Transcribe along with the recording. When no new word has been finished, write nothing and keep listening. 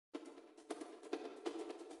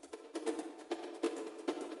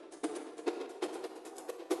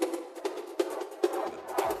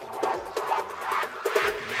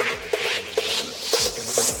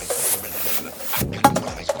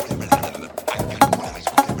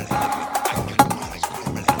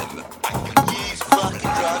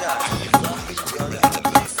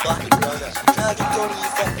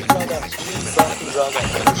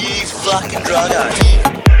fucking druggo.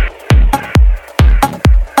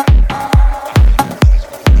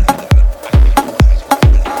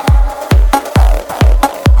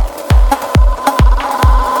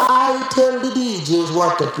 Tell the DJs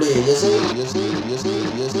what to play, you see?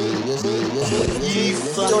 You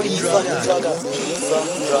fucking druggo.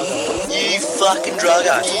 You fucking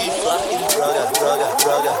druggo.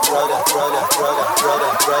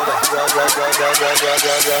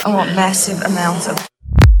 I want massive amounts of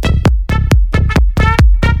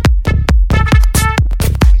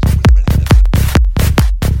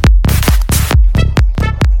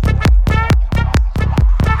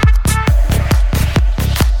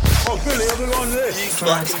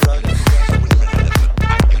fucking druggo.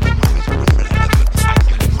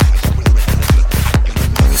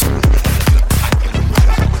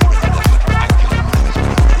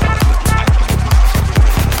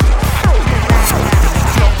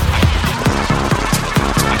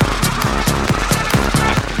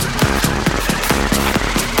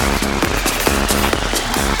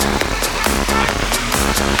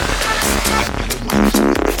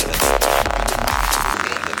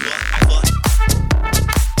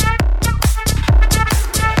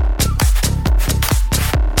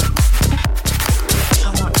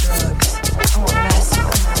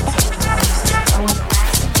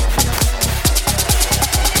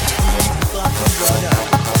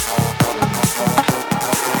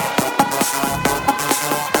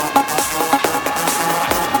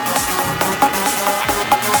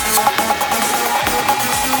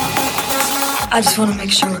 I just want to make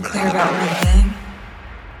sure we're clear about one thing.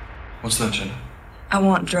 What's that, Jenna? I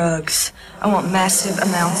want drugs. I want massive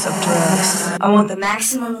amounts of drugs. I want the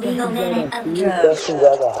maximum legal limit of drugs. You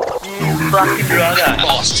fucking druggo.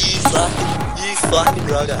 You fucking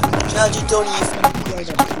druggo. Charge your Tony, you fucking druggo.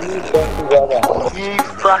 You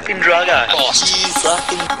fucking druggo.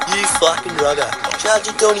 You fucking druggo. Charge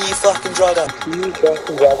your Tony, you fucking druggo. You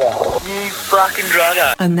fucking druggo. You fucking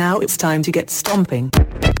druggo. And now it's time to get stomping.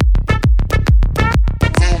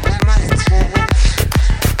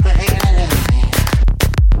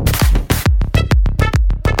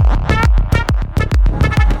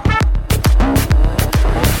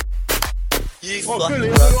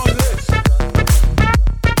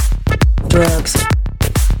 Drugs.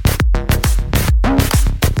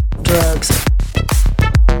 Drugs.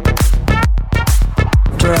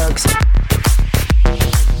 Drugs.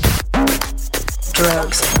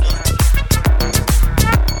 Drugs.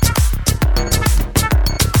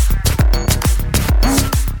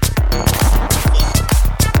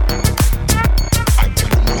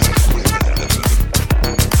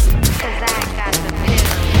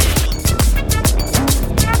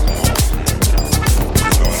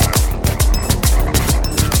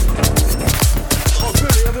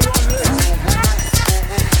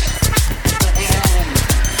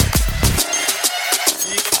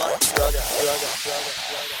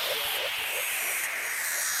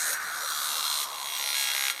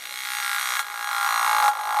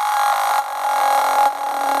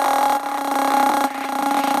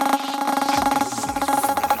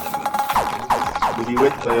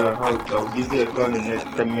 Wait for your house. I'll give you a call in the next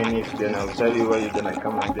 10 minutes. Then I'll tell you where you're gonna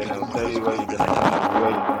come, and then I'll tell you where you're gonna come, and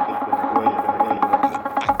where you're gonna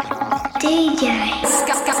DJ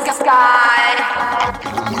Sky.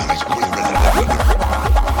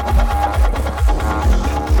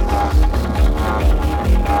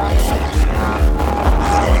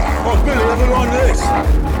 Oh, Billy, everyone this.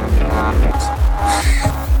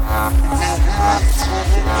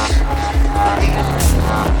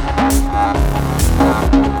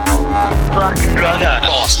 Fucking druggo.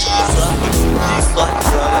 You fucking druggo.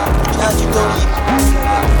 Charge your Tony, you fucking druggo.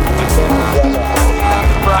 You fucking druggo.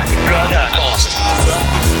 Fucking druggo.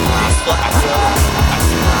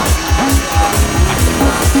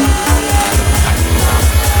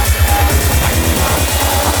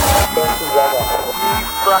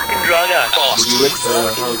 wait for your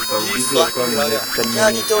house. I'll give you a call in the next 10 minutes. Then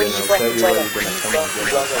I'll tell you where you're gonna come, and then I'll tell you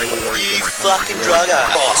where You you're fucking druggo.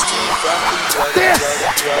 This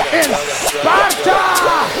is Sparta!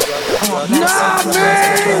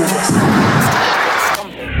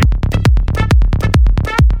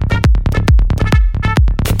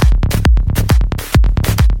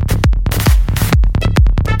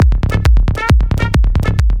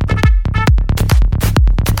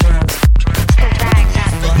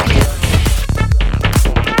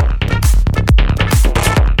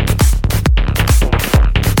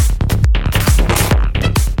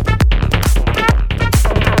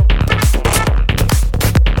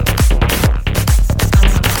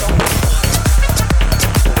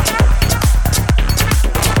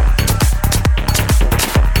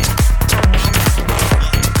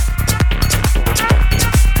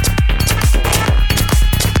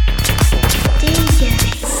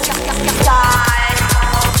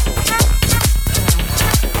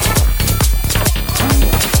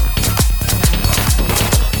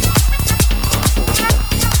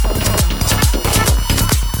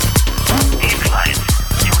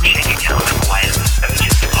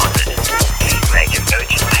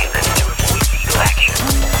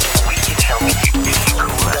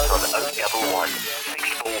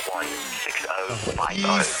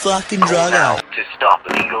 fucking drugger. To stop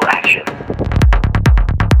illegal action.